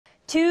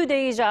2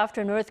 days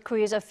after North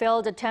Korea's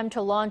failed attempt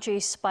to launch a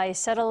spy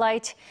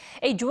satellite,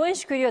 a joint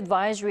security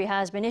advisory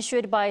has been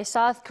issued by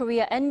South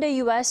Korea and the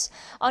U.S.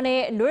 on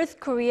a North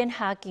Korean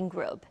hacking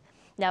group.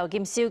 Now,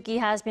 Kimsuky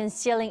has been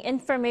stealing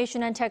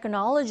information and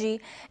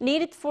technology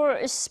needed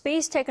for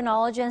space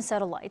technology and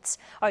satellites.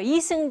 Our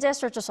Seung-jae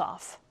starts us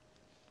off.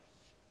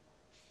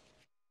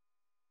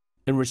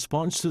 In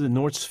response to the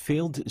North's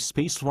failed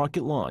space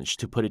rocket launch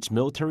to put its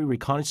military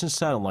reconnaissance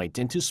satellite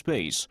into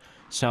space,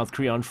 South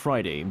Korea on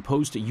Friday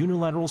imposed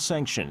unilateral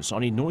sanctions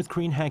on a North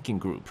Korean hacking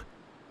group.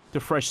 The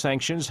fresh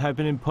sanctions have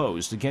been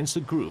imposed against a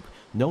group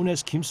known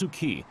as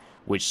Kimsuky,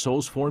 which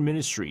Seoul's foreign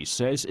ministry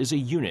says is a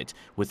unit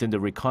within the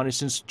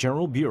Reconnaissance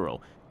General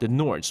Bureau, the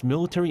North's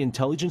military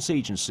intelligence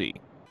agency.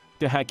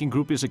 The hacking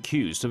group is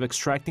accused of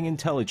extracting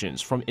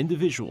intelligence from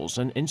individuals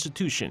and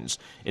institutions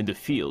in the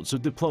fields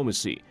of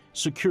diplomacy,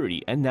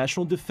 security, and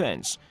national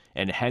defense,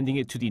 and handing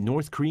it to the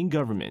North Korean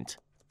government.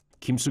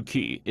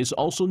 Kimsuky is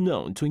also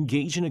known to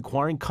engage in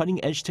acquiring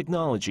cutting-edge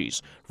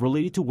technologies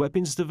related to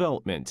weapons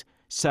development,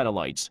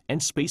 satellites,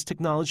 and space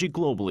technology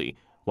globally,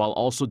 while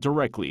also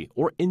directly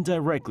or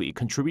indirectly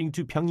contributing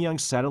to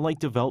Pyongyang's satellite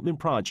development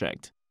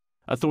project.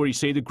 Authorities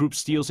say the group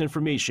steals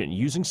information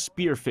using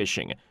spear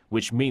phishing,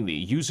 which mainly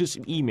uses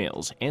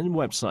emails and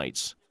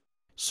websites.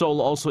 Seoul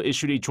also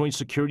issued a joint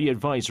security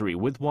advisory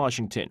with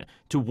Washington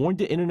to warn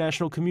the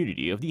international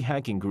community of the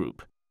hacking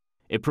group.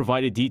 It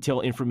provided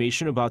detailed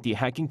information about the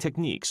hacking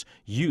techniques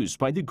used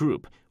by the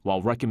group,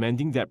 while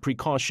recommending that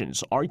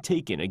precautions are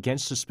taken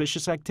against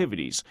suspicious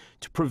activities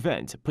to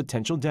prevent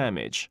potential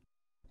damage.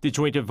 The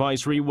joint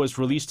advisory was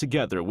released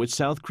together with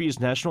South Korea's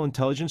National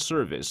Intelligence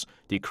Service,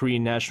 the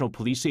Korean National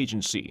Police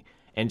Agency,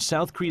 and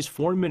South Korea's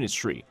Foreign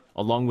Ministry,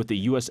 along with the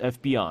U.S.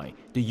 FBI,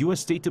 the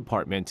U.S. State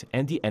Department,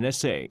 and the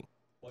NSA.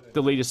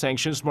 The latest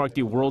sanctions mark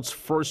the world's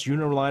first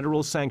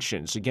unilateral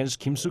sanctions against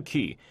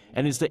Kimsuky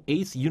and is the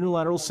 8th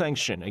unilateral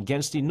sanction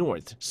against the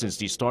North since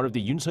the start of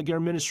the Yoon Suk-yeol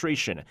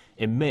administration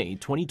in May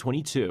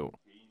 2022.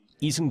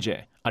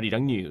 Seung-jae,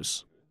 Arirang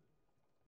News.